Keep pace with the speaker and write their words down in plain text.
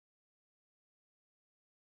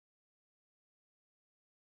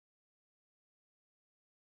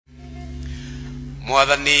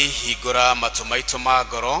Mwathani hingura matu ma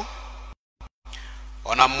ngoro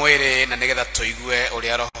ona mwiri na nigetha tuigue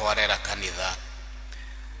uria roho arera kanitha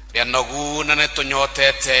ria nogu na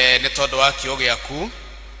netunyotete ni tondu wa kiu giaku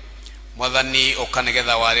Mwathani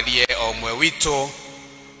ukanigetha waririe o mwe witu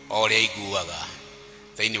o ria iguaga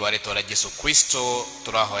thiini wa ritwa ria Jesu Kristo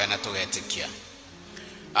turahoya na tugetikia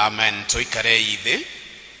amen. Tuikare ithi.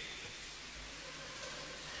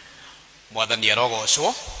 Mwathani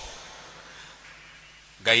arogocwo.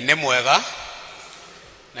 Ngai nĩ mwega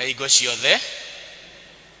na igo ciothe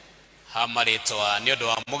hamaritwa nĩ ũndũ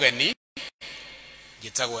wa mũgeni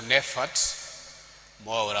gitagwo Nephat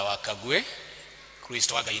Mwaura wa Kagwe.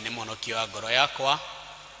 Kristo wa Ngai nĩ mũhonokia wa ngoro yakwa,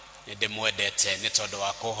 nĩ ndĩmwendete nĩ tondũ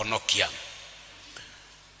wa kũhonokia.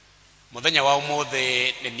 Mũthenya wa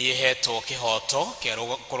ũmũthĩ nĩ niĩ hetwo kĩhoto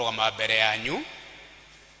kĩa kũrũgama mbere yanyu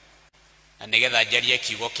na nĩgetha njarie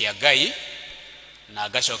kiugo kĩa Ngai na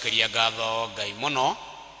ngacokeria ngatho Ngai mũno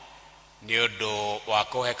nĩ ũndũ wa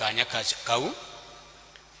kũhe kanya kau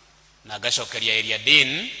na ngacokeria area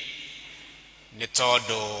dean nĩ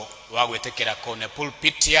tondũ wa gwĩtĩkĩra kũne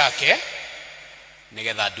pulpit yake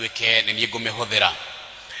nĩgetha nduĩke nĩ niĩ ngũmĩhũthĩra.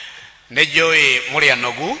 Nĩ njũĩ mũrĩ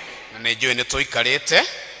anogu na nĩ njũĩ nĩ tũikarĩte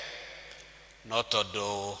no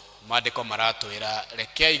tondũ maandĩko maratwĩra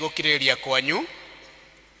rekei gũkirĩrĩria kwanyu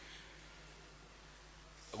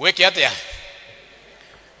gwĩke atĩa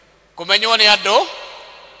kumenywo nĩ andũ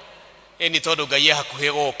ni tondu Ngai e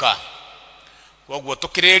hakuhĩ gũka. Koguo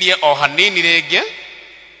tukirĩrĩrie o hanini rĩngĩ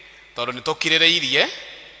tondu nĩ tukirĩrĩirie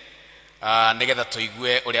nĩgetha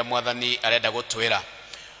tuigue ũrĩa Mwathani arenda gũtwĩra.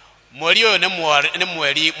 Mweri ũyũ nĩ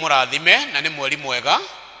mweri mũrathime na nĩ mweri mwega,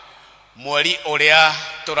 mweri ũrĩa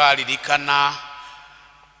tũraririkana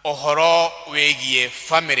ũhoro wĩgiĩ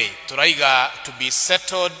family. Turaiga to be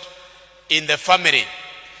settled in the family.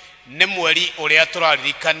 Nĩ mweri ũrĩa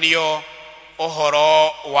tũraririkanio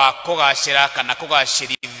ũhoro wa kũgacĩra kana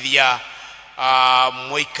kũgacĩrithia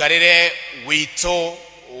mũikarĩre witũ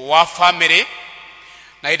wa family.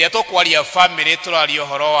 Na hĩndĩ ĩrĩa tũkwaria family tũraria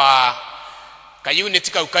ũhoro wa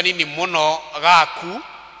ka-unit kau kanini mũno gaku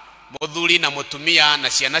mũthuri na mũtumia na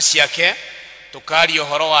ciana ciake. Tukaria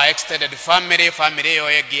ũhoro wa extended family, family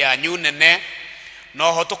ĩyo ĩngĩ yanyu nene.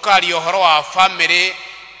 Noho tukaria ũhoro wa family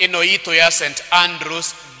ĩno itũ ya St.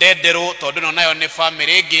 Andrews Ndederũ tondũ ĩno nayo nĩ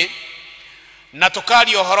family ĩngĩ. Na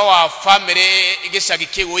tukaria ũhoro wa family gĩcagi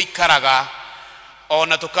kĩu ikaraga.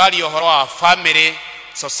 Ona tukaria ũhoro wa family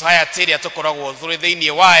society ĩrĩa tũkoragwo tũrĩ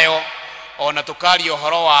thĩinĩ wayo. Ona tukaria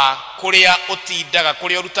ũhoro wa kũrĩa ũtindaga,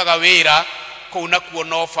 kũrĩa ũrutaga wĩra, kũu nakuo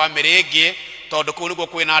no family ĩngĩ tondũ kũu nĩkuo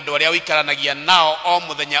kwĩna andũ arĩa ũikaranagia nao o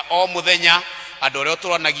mũthenya, andũ arĩa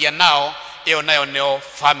ũtũranagia nao, ĩyo nayo nĩo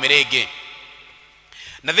family ĩngĩ.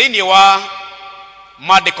 Na thĩinĩ wa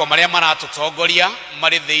maandĩko marĩa maratũtongoria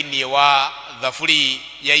marĩ thĩinĩ wa thaburi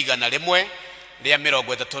ya 100 rĩa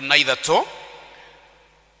 33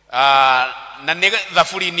 na nĩ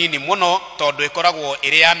thaburi nini mũno tondũ ĩkoragwo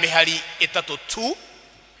ĩrĩ ya mĩhari 3 tu,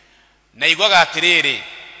 na iguaga atĩrĩrĩ: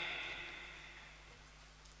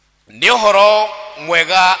 nĩ ũhoro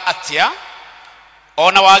mwega atĩa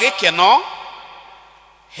ona wa gĩkeno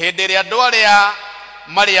hĩndĩ ĩrĩa andũ arĩa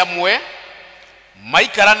marĩ amwe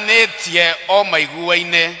maikaranĩtie o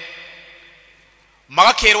maiguaine,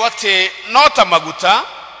 magakĩrwo atĩ no ta maguta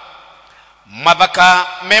mathaka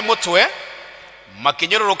me mũtwe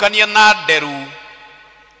makinyũrũrũkania na nderu,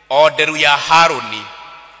 o nderu ya Harũni,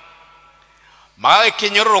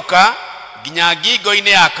 magagĩkinyũrũrũka nginya ngingo-inĩ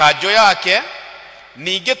ya kanjũ yake,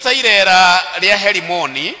 ningĩ ta irera rĩa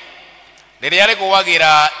Herimoni rĩrĩa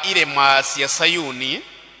rĩgũagĩra irĩma cia Sayuni,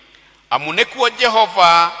 amu nĩkuo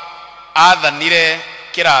Jehova athanire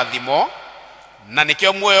kĩrathimo na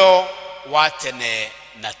nĩkĩo muoyo wa tene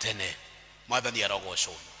na tene. Mwathani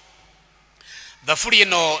arogocwo. Thaburi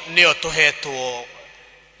ĩno nĩyo tũhetwo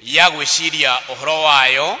ya gwĩciria ũhoro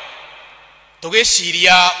wayo,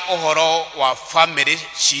 tũgĩciria ũhoro wa family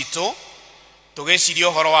citũ, tũgĩciria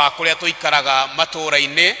ũhoro wa kũrĩa tũikaraga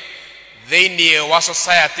matũũra-inĩ thĩinĩ wa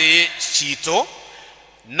society citũ,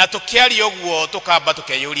 na tũkĩaria ũguo tũkamba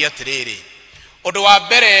tũkeyũria atĩrĩrĩ: ũndũ wa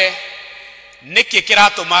mbere nĩkĩ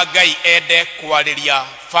kĩratũma Ngai ende kwarĩria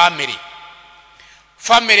family?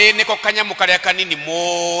 Family nĩko kanyamũ karĩa kanini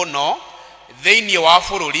mũno thĩinĩ wa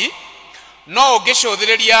bũrũri, no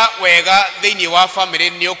ũngĩcũthĩrĩria wega thĩinĩ wa family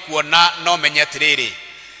nĩ ũkuona no menye atĩrĩrĩ: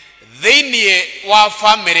 thĩinĩ wa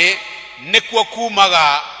family nĩkuo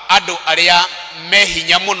kumaga andũ arĩa me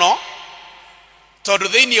hinya mũno, tondũ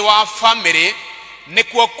thĩinĩ wa family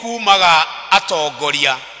nĩkuo kumaga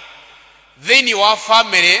atongoria, thĩinĩ wa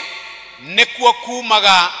family nĩkuo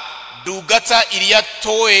kumaga ndungata iria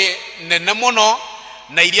tũĩ nene mũno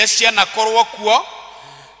na iria cianakorwo kuo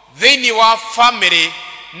thĩinĩ wa family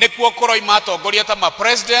nĩkuo kũroima atongoria ta ma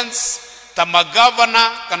presidents ta ma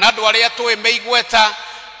governor kana andũ arĩa tũĩ meigweta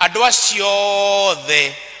andũ acio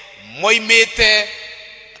othe moimĩte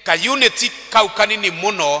ka unity kau kanini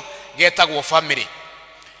mũno getagwo family.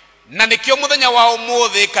 Na nĩkĩo mũthenya wa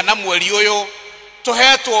ũmũthĩ kana mweri ũyũ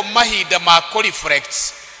tũhetwo mahinda ma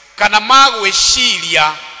kũreflect kana ma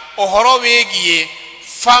gwĩciria ũhoro wĩgiĩ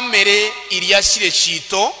family iria cirĩ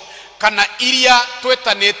citũ kana iria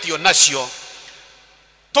twetanĩtio nacio,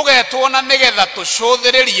 tũgetwo na nĩgetha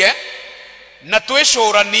tũcũthĩrĩrie na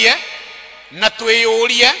twĩcũranie na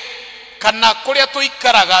twĩyũrie kana kũrĩa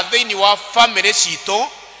tũikaraga thĩinĩ wa family citũ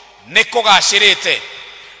nĩ kũgacĩrĩte.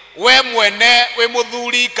 We mwene we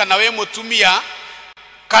mũthuri kana we mũtumia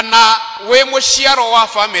kana we mũciaro wa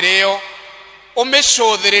family ĩyo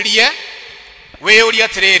ũmĩcũthĩrĩrie wĩyũrie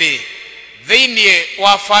atĩrĩrĩ, thĩinĩ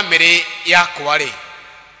wa family yakwa rĩ,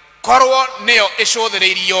 korwo nĩyo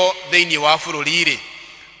ĩcũthĩrĩirio thĩinĩ wa bũrũri rĩ,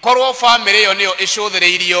 korwo family ĩyo nĩyo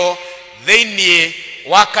ĩcũthĩrĩirio thĩinĩ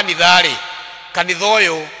wa kanitha rĩ, kanitha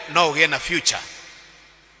ũyũ no ũgĩe na future.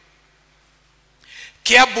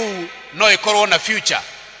 Kiambu no ĩkorwo na future.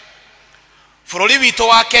 Bũrũri witũ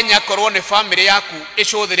wa Kenya korwo nĩ family yaku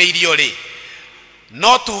ĩcũthĩrĩirio rĩ,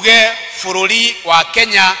 no tuge bũrũri wa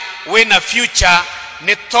Kenya wĩna future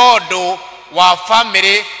nĩ tondũ wa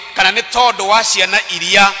family kana nĩ tondũ wa ciana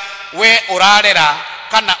iria we ũrarera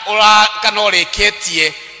kana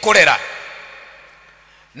ũrĩkĩtie kũrera.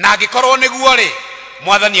 Na angĩkorwo nĩguo rĩ,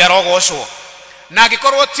 Mwathani arogocwo. Na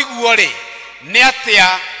angĩkorwo tiguo rĩ, nĩ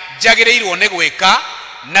atĩa njagĩrĩirwo nĩ gwĩka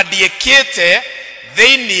na ndiĩkĩte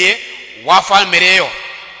thĩinĩ wa family ĩyo.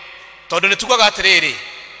 Tondũ nĩtugaga atĩrĩrĩ,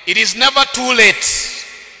 it is never too late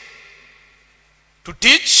to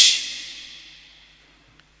teach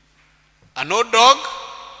an old dog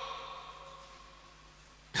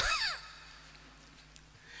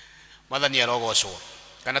Mwathani arogocwo.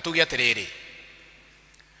 Kana tuge atĩrĩrĩ,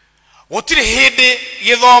 gũtirĩ hĩndĩ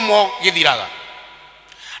gĩthomo gĩthiraga,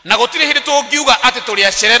 na gũtirĩ hĩndĩ tũngiuga atĩ tũrĩ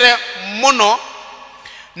acerere mũno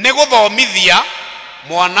nĩ gũthomithia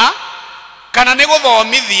mwana kana nĩ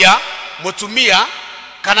gũthomithia mũtumia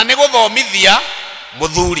kana nĩ gũthomithia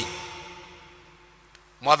mũthuri.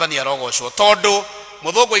 Mwathani arogocwo. Tondũ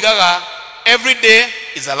mũthũngũ oigaga every day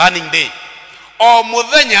is a learning day. O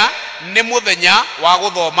mũthenya nĩ mũthenya wa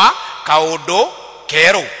gũthoma kaũndũ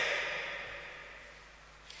kerũ.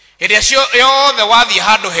 Hĩndĩ ĩyo yothe wathiĩ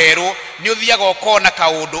handũ herũ nĩ ũthiaga ũkona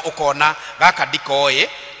kaũndũ ũkona gaka ndikoĩ,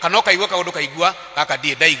 kana ũkaigua kaũndũ kaigua gaka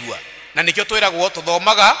ndiĩ ndaigua. Na nĩkĩo twĩragwo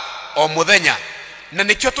tũthomaga o mũthenya, na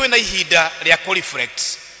nĩkĩo twĩna ihinda rĩa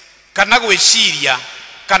kũreflect kana gwĩciria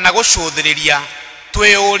kana gũcũthĩrĩria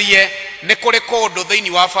twĩyũrie nĩ kũrĩ kũndũ thĩinĩ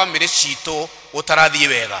wa family citũ ũtarathiĩ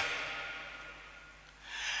wega.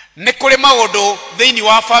 Nĩ kũrĩ maũndũ thĩinĩ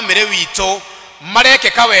wa family witũ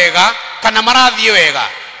marekeka wega kana marathiĩ wega.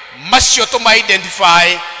 Macio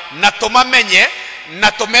tũma-identify na tũmamenye na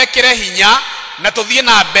tũmekĩre hinya na tũthiĩ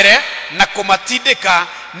na mbere na kũmatindĩka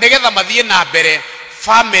nĩgetha mathiĩ na mbere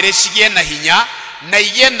family cigĩe na hinya na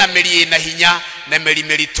igĩe na mĩri na hinya na mĩri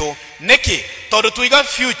mĩritũ. Nĩkĩ? Tondũ tuiga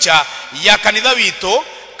future ya kanitha witũ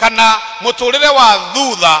kana mũtũrĩre wa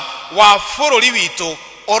thutha wa bũrũri witũ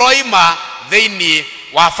ũroima thĩinĩ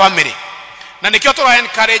wa family. Na nĩkĩo tũra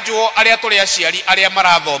encourage arĩa tũrĩ aciari arĩa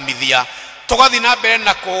marathomithia tũgathiĩ na mbere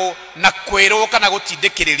na kwĩrwo kana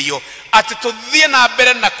gũtindĩkĩrĩrio atĩ tũthiĩ na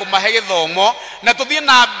mbere na kũmahe gĩthomo na tũthiĩ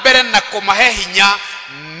na mbere na kũmahe hinya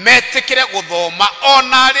metĩkĩre gũthoma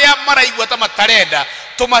ona arĩa maraigua ta matarenda,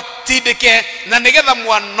 tũmatindĩke na nĩgetha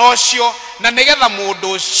mwana ũcio na nĩgetha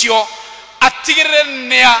mũndũ ũcio atigĩrĩre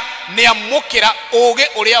nĩamũkĩra ũũgĩ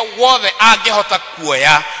ũrĩa wothe angĩhota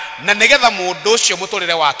kuoya, na nĩgetha mũndũ ũcio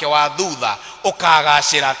mũtũrĩre wake wa thutha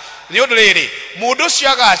ũkagacĩra. Nĩ ũndũ rĩrĩ, mũndũ ũcio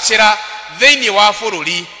agacĩra thĩinĩ wa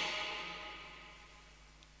bũrũri,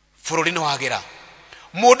 bũrũri nĩ wagĩra.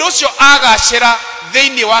 Mũndũ ũcio agacĩra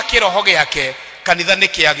thĩinĩ wa kĩroho gĩake, kanitha nĩ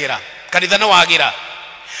kĩagĩra, kanitha nĩ wagĩra.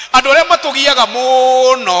 Andũ arĩa matũgiaga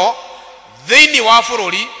mũno thĩinĩ wa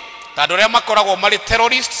bũrũri ta andũ arĩa makoragwo marĩ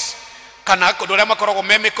terrorists kana andũ arĩa makoragwo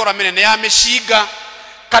me mĩkora mĩnene ya mĩcinga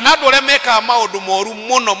kana andũ arĩa mekaga maũndũ moru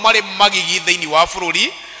mũno marĩ magigi thĩinĩ wa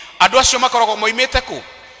bũrũri, andũ acio makoragwo moimĩte kũ?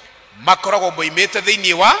 Makoragwo moimĩte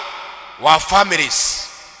thĩinĩ wa families.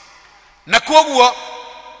 Na kwoguo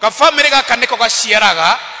ka family gaka nĩko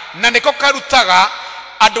gaciaraga na nĩko karutaga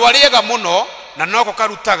andũ arĩa ega mũno na noko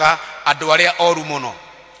karutaga andũ arĩa oru mũno.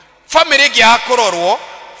 Family ĩngĩaga kũrorwo,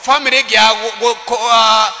 family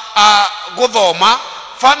ĩngĩaga gũthoma,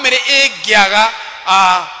 family ĩngĩaga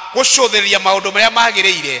gũcũthĩrĩria maũndũ marĩa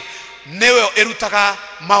magĩrĩire, nĩyo ĩrutaga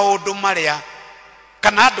maũndũ marĩa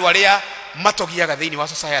kana andũ arĩa matogiaga thiini wa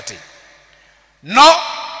society. No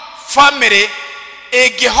family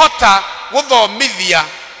ingihota guthomithia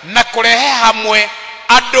na kurehe hamwe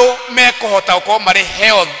andu mekuhota uko mari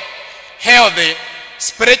healthy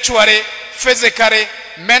spiritually, physically,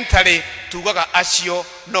 mentally, tugaga acio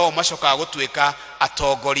no macoka gutuika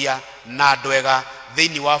atongoria na ndwega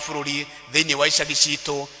thiini wa bururi, thiini wa icagi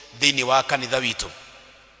citu, thiini wa kanitha witu.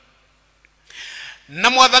 Na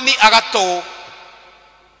Mwathani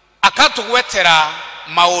akatugwetera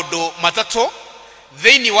maundu matatu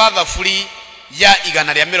thiini wa thaburi ya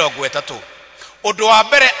 130. Undu wa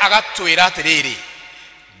mbere agatwira atiriri,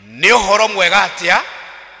 ni uhoro mwega atia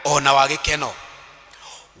ona wa gikeno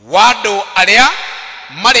wandu aria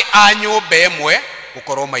mari a nyumba emwe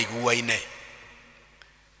gukorwo maiguaine.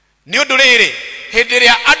 Ni undu riri hindi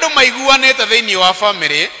ria andu maiguanite thiini wa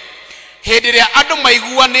family, hindi ria andu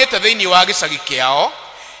maiguanite thiini wa gicagi kiao,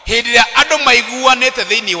 hindi ria andu maiguanite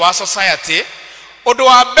thiini wa society, undu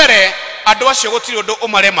wa mbere andu acio gutiri undu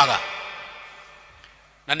umaremaga.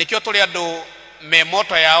 Na nikio tuli andu me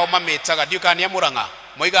moto yao mamitaga ndiukania Murang'a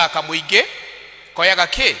moigaga kamuingi koyaga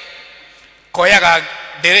ki koyaga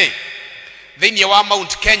ndiri. Thiini wa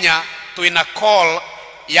Mount Kenya twina call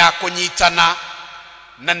ya kunyitana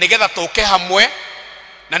na nigetha tuke hamwe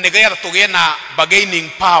na nigetha tugie na bargaining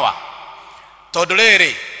power. Tondu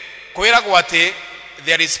riri kwiragwo ati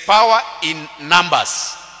there is power in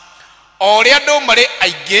numbers. Oria andu mari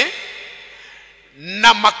aingi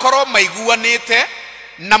na makoro maiguanite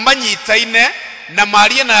na manyitaine na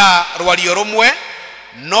marie na rwario rumwe,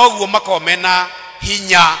 noguo makomena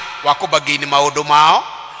hinya wa kubargain maundu mao,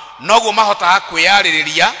 noguo mahotaga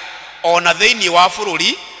kwiyaririria ona thiini wa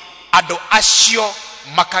bururi andu acio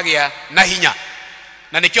makagia na hinya.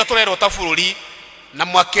 Na nikio turerwo ta bururi na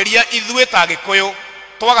mwakiria ithue ta Gikuyu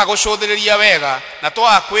twaga gucuthiriria wega na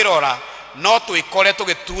twaga kwirora, no twikore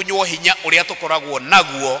tugitunywo hinya uria tukoragwo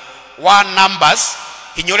naguo wa numbers,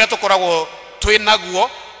 hinya uria tukoragwo twi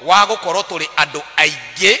naguo wa gukorwo turi andu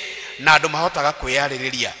aingi na andu mahotaga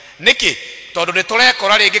kwiyaririria. Niki tondu ni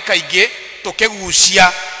turekora ringi kaingi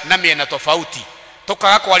tukigucia na miena tofauti,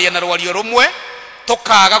 tukaga kwaria na rwario rumwe,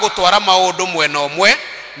 tukaga gutwara maundu mwena umwe,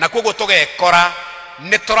 na koguo tugekora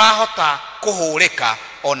ni turahota kuhurika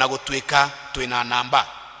ona gutuika twina namba.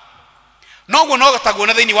 Noguo no gataguo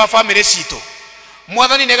thiini wa family citu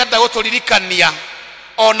Mwathani ni gata guturirikania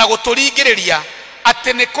ona guturingiriria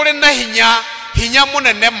ati ni kuri na hinya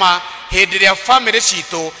munene ma hindi ria family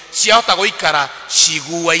citu ciahota guikara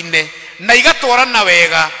ciguaine na igatwarana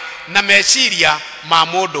wega na meciria ma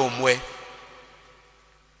mundu umwe.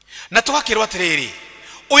 Na twakirwa atiriri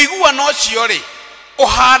uiguano ucio ri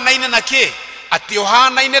uhanaine na ki ati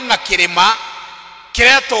uhanaine na kirima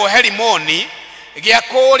kiretwo Herimoni gia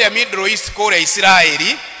kuria Middle East kuria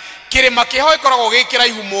Israeli, kirima kiho ikoragwo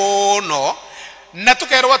gikiraihu muno. Na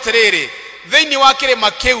tukerwo atiriri thiini wa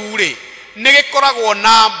kirima kiu ri nigikoragwo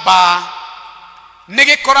na mba,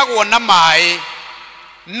 nigikoragwo na mai,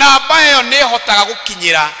 na mba iyo ni hotaga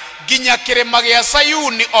gukinyira ginya kirima gia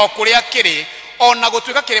Sayuni o kuria kiri, ona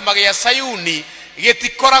gutuika kirima gia Sayuni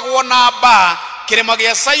gitikoragwo na mba. Kirima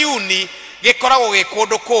gia Sayuni gikoragwo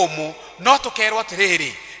gikundu kumu. No tukerwo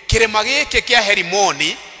atiriri kirima giki kia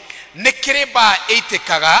Herimoni ni kiri mba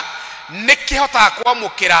eitikaga, ni kihotaga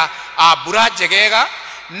kwamukira mbura njegega,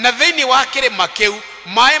 na thiini wa kirima kiu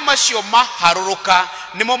mai macio maharuruka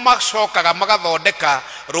nimo macokaga magathondeka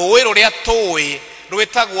ruwi ruria tui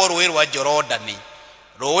rwitagwo ruwi rwa Jorodani,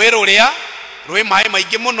 ruwi ruria rwi mai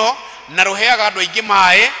maingi muno na ruheaga andu aingi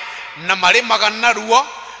mai na marimaga naruo.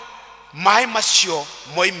 Mai macio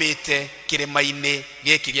moimite kirima-ini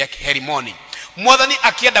giki gia Herimoni. Mwathani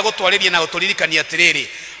akienda gutwariria na guturirikania atiriri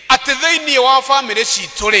ati thiini wa family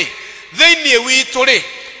citu ri, thiini witu ri,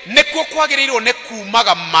 nikuo kwagirirwo ni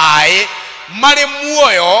kumaga mai mari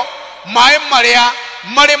muoyo, mai maria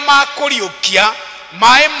mari makuriukia,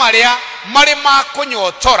 mai maria mari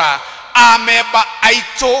makunyotora amemba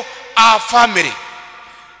aitu a family.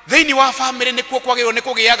 Thiini wa family nikuo kwagirirwo ni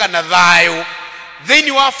kugiaga na thayu.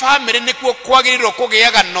 Thiini wa family nikuo kwagirirwo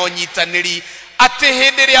kugiaga no nyitaniri, ati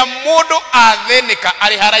hindi ria mundu athenika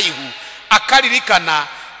ari haraihu akaririkana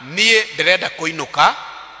nie ndirenda kuinuka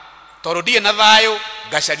tondu ndie na thayu,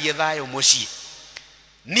 ngacarie thayu mucii.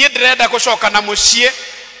 Nie ndirenda gucoka na mucii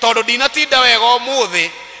tondu ndinatinda wega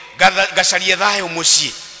umuthi, ngacarie thayu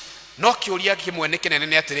mucii. No kiuria kimwe ni kinene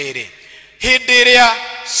ni atiriri, hindi ria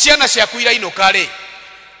ciana ciaku irainuka ri,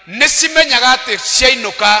 ni cimenyaga ati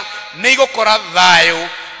ciainuka ni igukora thayu,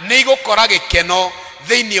 ni igukora gikeno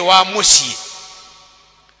thiini wa mucii.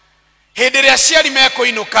 Hindi ria ciari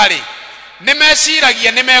mekuinuka ri, ni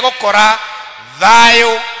meciragia ni megukora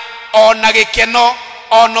thayu ona gikeno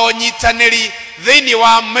ono nyitaneri thini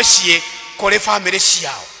wa mashie kore family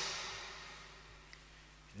ciao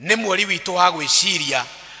ne mweri witu wa gwiciria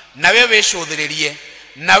na wewe cuthirerie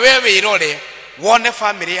na wewe irore wone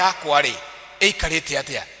family yakwa ri eikarite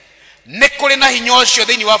atia ne kuri na hinya ucio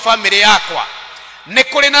thini wa family yakwa ne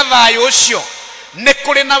kuri na thayo ucio ne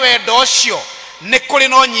kuri na wendo ucio ne kuri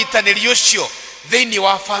no nyitaneri ucio thini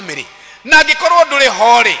wa family na ngikorwo nduri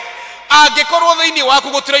hori angikorwo thini waku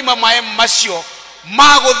gutiraima mae macio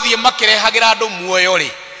maguthie makirehagira andu muoyo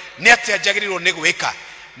ri ni atia jagirirwo ni gwika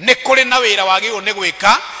ni kuri na wira wagirirwo ni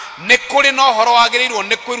gwika ni kuri no horo wagirirwo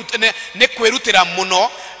ni kwirutira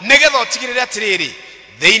muno nigetha utigirire atiriri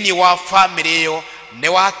thini wa family yo ni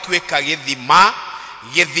watwika githima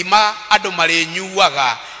andu mari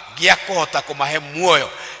nyuaga gia kuhota kumahe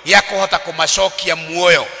muoyo gia kuhota kumacokia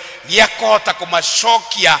muoyo gia kuhota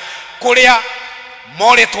kumacokia kuria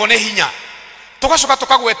moretwo ni hinya tugacoka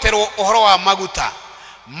tukagweterwo uhoro wa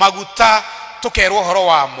maguta tukerwo uhoro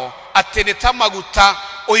wamo ati ni ta maguta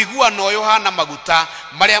uiguano uyu hana maguta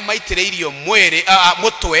maria maitireirio mwiri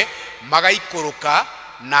mutwe magaikuruka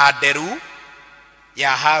na nderu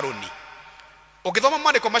ya Haruni. Ukithoma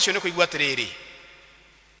maandiko macio ni kuigua atiriri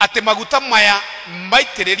ati maguta maya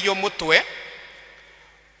maitireirio mutwe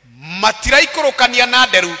matiraikũrũkania na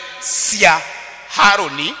nderu cia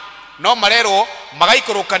Haruni no marerwo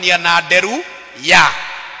magaikũrũkania na nderu ya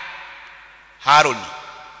Haruni.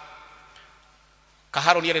 Ka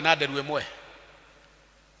Haruni ari na nderu emwe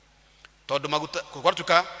tondu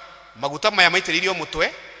maguta maya maitĩrĩirio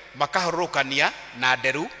mutwe makahũrũkania na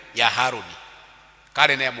nderu ya Haruni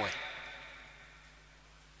kare na emwe.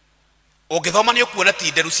 Ũngĩthoma nĩ ũkuona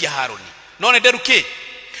ti nderu cia Haruni no nĩ nderu ki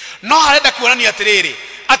no harenda kuonania atiriri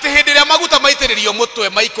ati hindi ria maguta maitĩrĩrio mutwe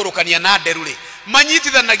maikũrũkania na nderu ri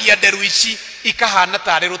manyitithanagia nderu ici ikahana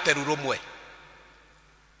tari ruteru rumwe.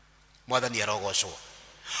 Mwathani arogocwo.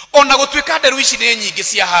 Ona gũtuĩka nderu ici nĩ nyingĩ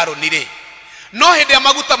cia Haruni ri no hindi ya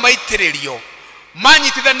maguta maitĩrĩrio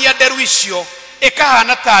manyitithania nderu icio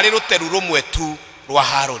ikahana tari ruteru rumwe tu rwa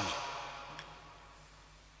Haruni.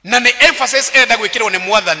 Na nĩ emphasis enda gwĩkĩrwo nĩ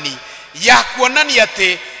Mwathani ya kuonania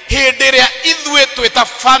ati hindi ria ithuĩ twĩta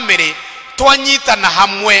family twanyitana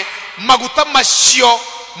hamwe maguta macio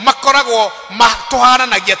makoragwo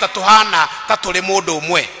matuhananagia ta turi mundu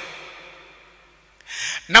umwe.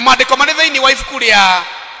 Na maandiko mari thiini wa ibuku ria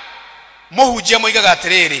muhunjia moigaga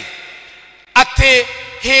atiriri ati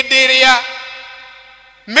hindi ria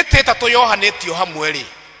miti itatu yohanitio hamwe ri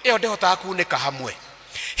iyo ndihotaga kuunĩka hamwe.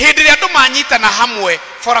 Hindi ria andu manyitana hamwe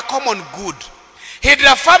for a common good, hindi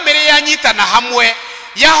ria family yanyitana hamwe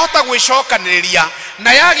yahota gwĩcokanĩrĩria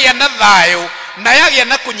na yagia na thayo na yagia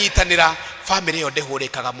na kunyitanĩra, family yo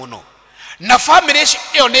ndihũrĩkaga muno na family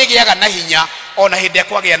iyo nĩgĩaga na hinya ona hindi ya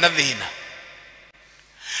kwagĩa na thĩna.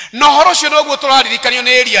 No horo cio noguo tũraririkanio nĩ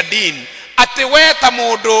Eliadin ati we ta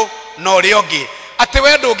mũndũ na ũrĩa ũngĩ ati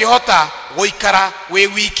we ndũngĩhota gũikara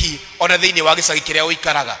wĩ wiki ona thĩinĩ wa gĩcagi kĩrĩa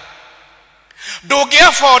ũikaraga.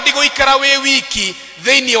 Ndũngĩabondi gũikara wĩ wiki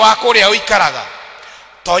thĩinĩ wa kũrĩa ũikaraga.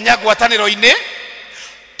 Tonya ngwatanĩro-inĩ,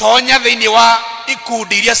 tonya thĩinĩ wa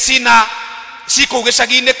ikundi iria cikũu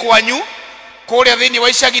gĩcagi-inĩ kwanyu kũrĩa thĩinĩ wa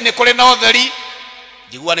icagi-inĩ kũrĩ na ũtheri.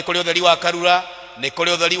 Njiguaga nĩ kũrĩ ũtheri wa Karura, nĩ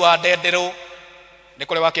kũrĩ ũtheri wa Ndenderũ, nĩ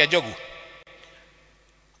kũrĩ wa Kĩanjogu.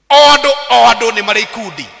 O andũ nĩ marĩ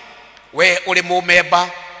ikundi. We ũrĩ mũmemba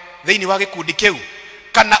thĩinĩ wa gĩkundi kĩu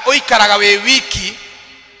kana ũikaraga wĩ wiki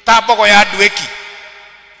ta mbogo ya nduĩki.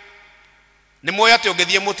 Nĩ muoyo atĩ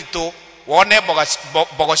ũngĩthiĩ mũtitũ wone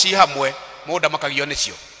mbogo ci hamwe mũndũ makagio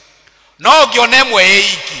nĩcio, no ũngĩona ĩmwe ĩ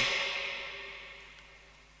iki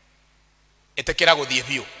ĩtĩkĩra gũthiĩ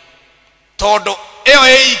biũ tondũ ĩyo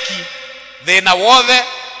ĩ iki thĩna wothe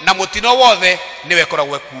na mũtino wothe nĩwe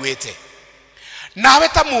koragwo ekuĩte. Nawe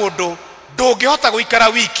ta mũndũ ndũngĩhota gũikara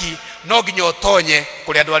wiki, no nginya ũtonye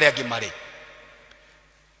kũrĩ andũ arĩa angĩ marĩ.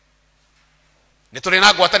 Nĩ tũrĩ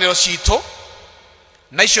na ngwatanĩro citũ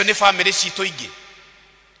na icio nĩ family citũ ingĩ.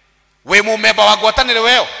 We mũmemba wa ngwatanĩro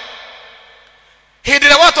ĩyo, hindi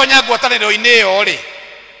ĩrĩa watonya ngwatanĩro-inĩ ĩyo rĩ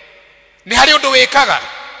nĩ harĩ ũndũ wĩkaga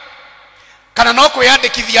kana no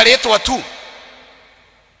kwĩyandĩkithia rĩtwa tu?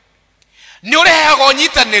 Nĩ ũrehaga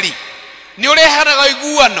ũnyitanĩri, nĩ ũrehaga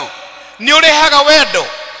iguano, nĩ ũrehaga wendo,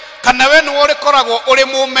 kana we nĩ ũrĩkoragwo ũrĩ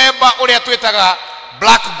mũmemba ũrĩa twĩtaga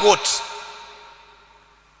black goat?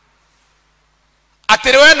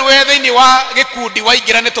 Atĩ we nĩwe thĩinĩ wa gĩkundi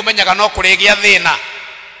waingĩra nĩ tũmenyaga no kũrĩ gĩa thĩna.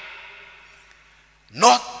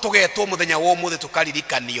 No tũgetwo mũthenya wa ũmũthĩ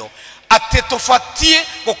tũkaririkanio atĩ tũbatiĩ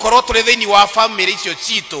gũkorwo tũrĩ thĩinĩ wa family icio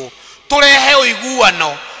citũ, tũrehe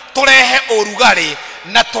ũiguano, tũrehe ũrugarĩ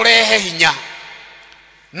na tũrehe hinya.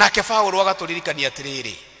 Nake Paulo agatũririkania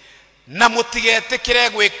atĩrĩrĩ, na mutigetikire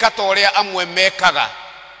gwika ta uria amwe mekaga.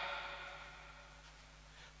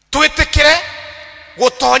 Twitikire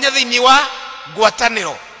gutonya thiini wa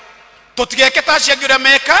ngwataniro. Tutigeke ta cia ngira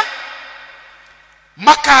meka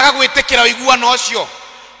makaga gwitikira uiguano ucio,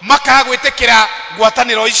 makaga gwitikira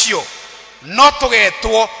ngwataniro icio. No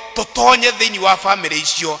tugetwo tutonye thiini wa family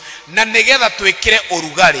icio, na nigetha twikire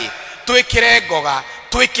urugari, twikire ngoga,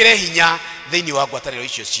 twikire hinya thiini wa ngwataniro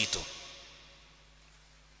icio citu.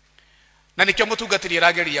 Na nikyo mutungatiri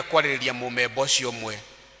arageria kwaririria mumemba ucio umwe,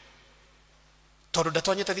 tondu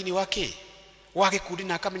ndatonyete thiini wake wa gikundi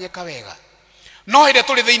na akamenyeka wega. No hinde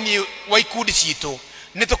tuli thiini wa ikundi citu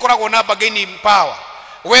nitukoragwo na bargaining power.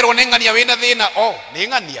 Werwo ni ngania wina thina, ni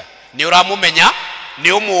ngania, ni uramumenya,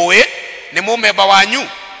 ni umuwi, ni mumemba wanyu.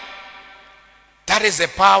 That is the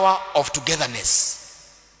power of togetherness.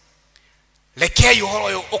 Rekei uhoro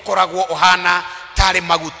uyu ukoragwo uhana tari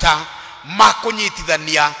maguta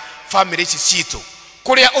makunyitithania family citu.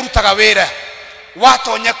 Kuria urutaga wira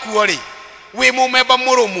watonya kuori, wi mumemba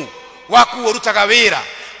murumu waku urutaga wira,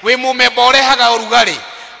 wi mumemba urehaga urugari,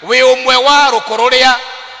 wi umwe wa rukoruria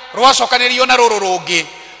rwacokanirio na ruru rungi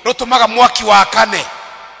rutumaga mwaki wakane.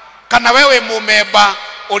 Kana wewe mumemba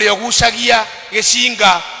uria ugucagia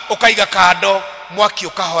gicinga ukaiga kando mwaki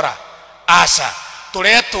ukahora. Aca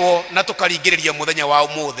turetwo na tukaringiriria muthenya wa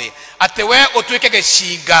umuthi ati we utwike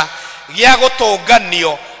gicinga gia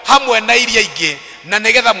gutunganio hamwe na iria ingi, na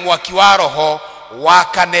nigetha mwaki wa roho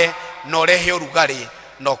wakane na urehe urugari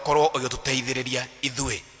na ukorwo ugituteithiriria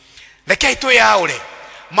ithui. Rekei twiyaure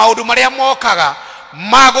maundu maria mokaga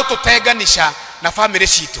magututenganisha na family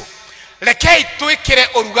citu. Rekei twikire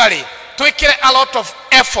urugari, twikire a lot of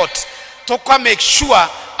effort to make sure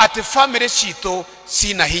at family citu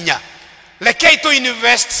sina hinya. Rekei tu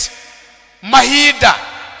invest mahinda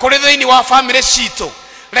kuri thiini wa family citu.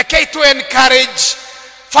 Rekei tu encourage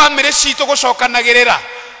family citu gucokanagirira,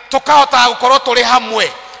 tukahota gukorwo turi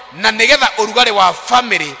hamwe, na nigetha urugari wa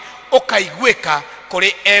family ukaiguika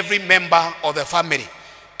kuri every member of the family.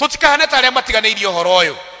 Tutikahane ta aria matiganeirie uhoro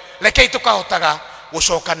uyu. Rekei tukahotaga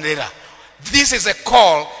gucokanirira. This is a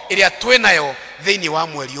call iria twinayo thiini wa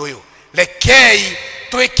mweri uyu. Rekei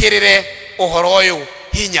twikirire uhoro uyu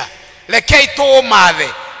hinya. Rekei tuumathe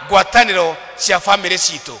ngwataniro cia family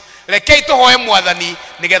citu. Rekei tuhoe mwathani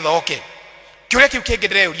nigetha oke. Kiuria kiu kingi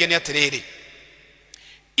ndireuria ni atiriri,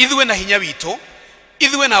 ithuĩ na hinya witu,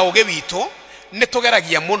 ithuĩ na uge witu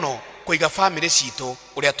nitugeragia muno kuiga family citu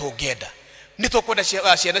uria tungienda. Nitukwenda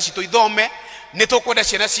ciana citu ithome, nitukwenda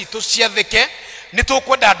ciana citu ciathike,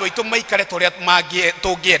 nitukwenda andu aitu maikare turia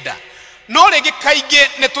tungienda. No ringi kaingi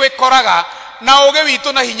nitwikoraga na uge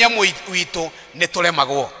witu na hinya witu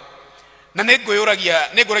nituremagwo. Na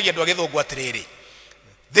ninguragia andu agithungu atiriri,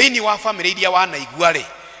 thiini wa family iria wanaigua ri,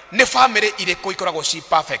 ni family iriku ikoragwo ci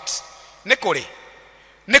perfect?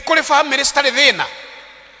 Ni kuri family stari thina?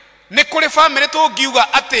 Ni kuri family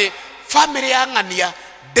tungiuga ati family ya ng'ania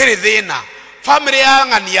ndiri thina, family ya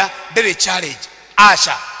ng'ania ndiri challenge?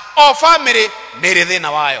 Aca, o family niri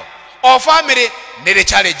thina wayo, o family niri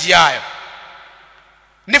challenge yayo.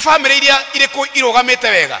 Ni family iria iriku irugamite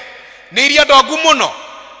wega? Ni iria ndongu muno?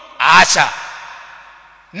 Aca.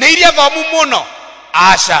 Ni iria thomu muno?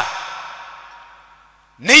 Aca.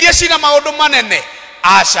 Ni iria cina maundu manene?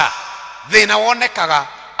 Aca. Thina wonekaga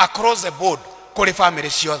across the board kuri family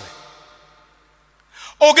ciothe.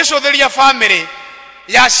 Ungicuthiria family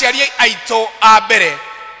ya ciari aitu a mbere,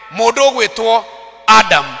 mundu ugwitwo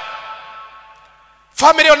Adam,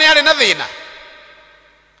 family yo ni ari na thina?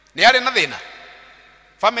 Ni ari na thina?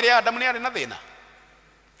 Family ya Adam ni ari na thina?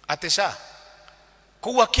 Atisha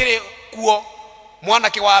kuwa kire kuo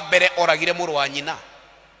mwanake wa mbere oragire muru wa nyina,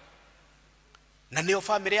 na niyo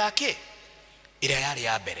family yake iria yari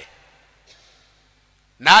ya mbere.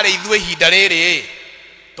 Nare ithuĩ ihinda rĩrĩ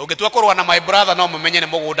tũngĩtua kũrũa na my brother no mũmenye nĩ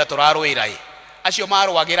mũgũnda tũrarũĩra ĩ, acio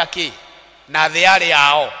marũagĩra kĩ na thĩ yarĩ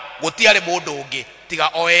yao, gũtiarĩ mũndũ ũngĩ tiga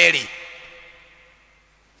o erĩ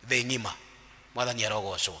thĩ ng'ima. Mwathani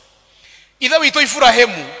arogocwo. Ithe witũ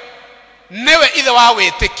Ibrahimu niwe ithe wa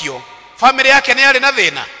wĩtĩkio. Family yake nĩ yarĩ na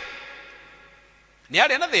thĩna? Nĩ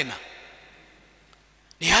yarĩ na thĩna?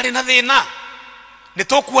 Nĩ yarĩ na thĩna? Nĩ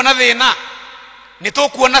tũkuona thĩna? Nĩ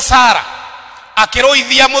tũkuona Sara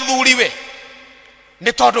akiroithia muthuriwe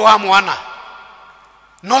ni tondu wa mwana?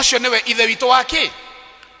 No cio niwe ithe witu wake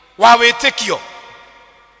wa wĩtĩkio.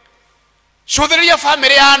 Cũthĩrĩria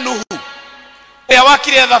family ya Nuhu uria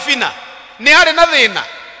wakire thabina, ni ari na thĩna?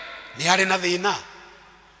 Ni ari na thĩna.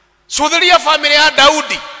 Cũthĩrĩria family ya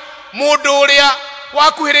Daudi, mundu uria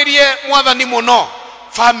wakuhĩrĩrie mwathani muno,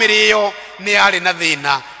 family iyo ni ari na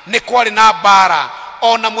thĩna. Ni kwari na mbara,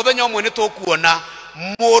 ona muthenya umwe ni tukuona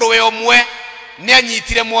mũrũwe ũmwe nĩ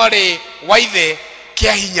anyitire mwarĩ wa ithe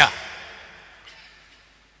kĩa hinya.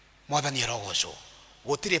 Mwathani arogocwo.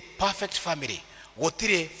 Gũtirĩ perfect family,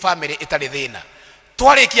 gũtirĩ family ĩtarĩ thĩna.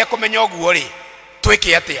 Twarĩkia kũmenya ũguo rĩ,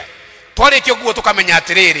 twĩke atĩa? Twarĩkia ũguo tũkamenya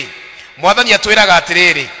atĩrĩrĩ, Mwathani atwĩraga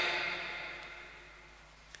atĩrĩrĩ,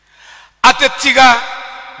 atĩ tiga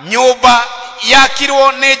nyũmba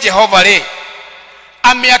yakirwo nĩ Jehova rĩ,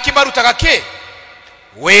 amĩaki marutaga kĩ?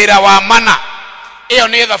 Wĩra wa mana. Ĩyo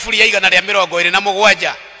nĩ thaburi ya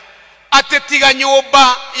 127. Atĩ tiga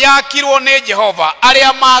nyũmba yakirwo nĩ Jehova,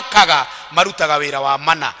 arĩa makaga marutaga wĩra wa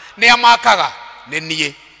mana. Nĩ amakaga? Nĩ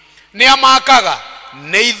niĩ. Nĩ amakaga?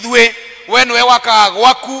 Nĩ ithuĩ. We nĩwe wakaga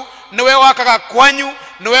gwaku, nĩwe wakaga kwanyu,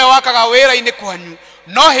 nĩwe wakaga wĩra-inĩ kwanyu.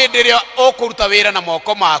 No hĩndĩ ĩrĩa ũkũruta wĩra na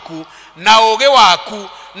moko maku na ũgĩ waku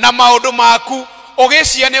na maũndũ maku,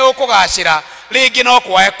 ũgĩcia nĩ ũkũgacĩra, rĩngĩ no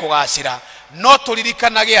kwae kũgacĩra. No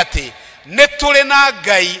tũririkanage atĩ nĩ tũrĩ na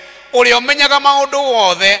Ngai ũrĩa ũmenyaga maũndũ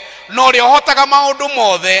wothe, na ũrĩa ũhotaga maũndũ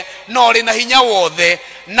mothe, na ũrĩ na hinya wothe,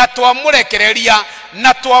 na twamũrekereria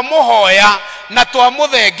na twamũhoya na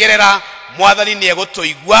twamũthengerera, Mwathani nĩ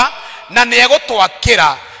egũtũigua na nĩ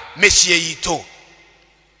egũtwakĩra mĩciĩ itũ.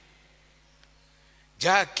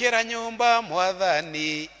 Jakĩra nyũmba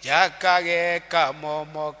Mwathani, jakage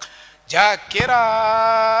kamomoka.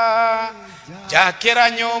 Jakĩra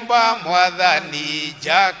nyũmba Mwathani,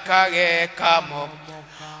 jakage kamomoka.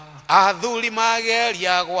 Athuri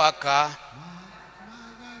mageria gwaka,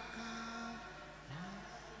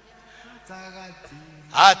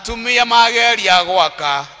 atumia mageria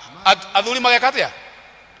gwaka. Athuri mageka atĩa?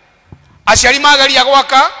 Aciari mageria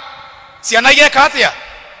gwaka, ciana igeka atĩa?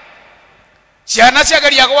 Ciana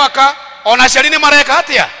ciageria gwaka, ona aciari nĩ mareka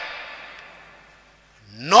atĩa?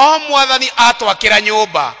 No Mwathani atwakĩra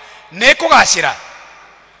nyũmba nĩ kũgacĩra.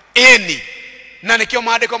 Ĩni. Na nĩkĩo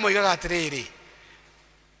maandĩko moigaga atĩrĩrĩ,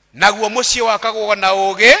 naguo mũciĩ wakagwo na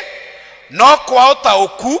ũgĩ, no kwa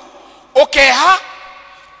ũtaũku ũkeha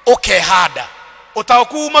ũkehanda.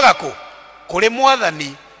 Ũtaũku umaga kũ? Kũrĩ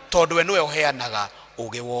Mwathani, tondũ we nĩwe ũheanaga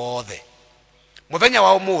ũgĩ wothe. Mũthenya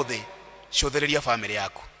wa ũmũthĩ cũthĩrĩria bamĩrĩ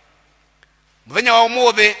yaku. Mũthenya wa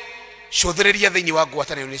ũmũthĩ cũthĩrĩria thĩinĩ wa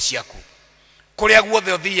ngwatanĩro ciaku. Kũrĩa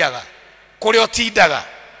guothe ũthiaga, kũrĩa ũtindaga,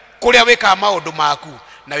 kũrĩa wĩkaga maũndũ maku,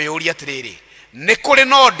 na wĩũrie atĩrĩrĩ, nĩ kũrĩ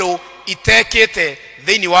na ũndũ itekĩte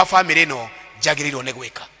thĩinĩ wa bamĩrĩ ĩno njagĩrĩirwo nĩ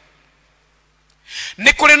gwĩka.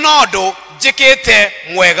 Nĩ kũrĩ na ũndũ njĩkĩte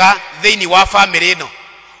mwega thĩinĩ wa bamĩrĩ ĩno,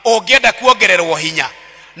 ũngĩenda kuongererwo hinya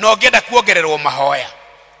na ũngĩenda kuongererwo mahoya.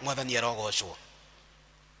 Mwathani arogocwo.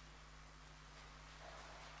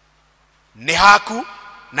 Nĩ haku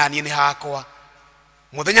na niĩ nĩ hakwa.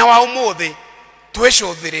 Mũthenya wa ũmũthĩ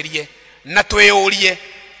twĩcũthĩrĩrie na twĩũrie,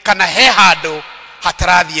 kana he handũ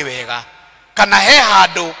hatarathiĩ wega, kana he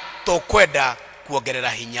handũ tũkwenda kuongerera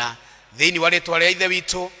hinya thĩinĩ wa rĩĩtwa rĩa Ithe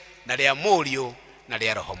witũ na rĩa Mũriũ na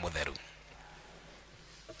rĩa Roho Mũtheru.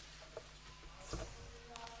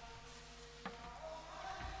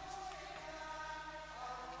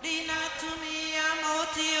 Linatumia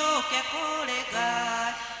moti uke kule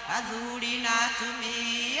Ngai, athuri na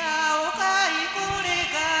tumia ukai kule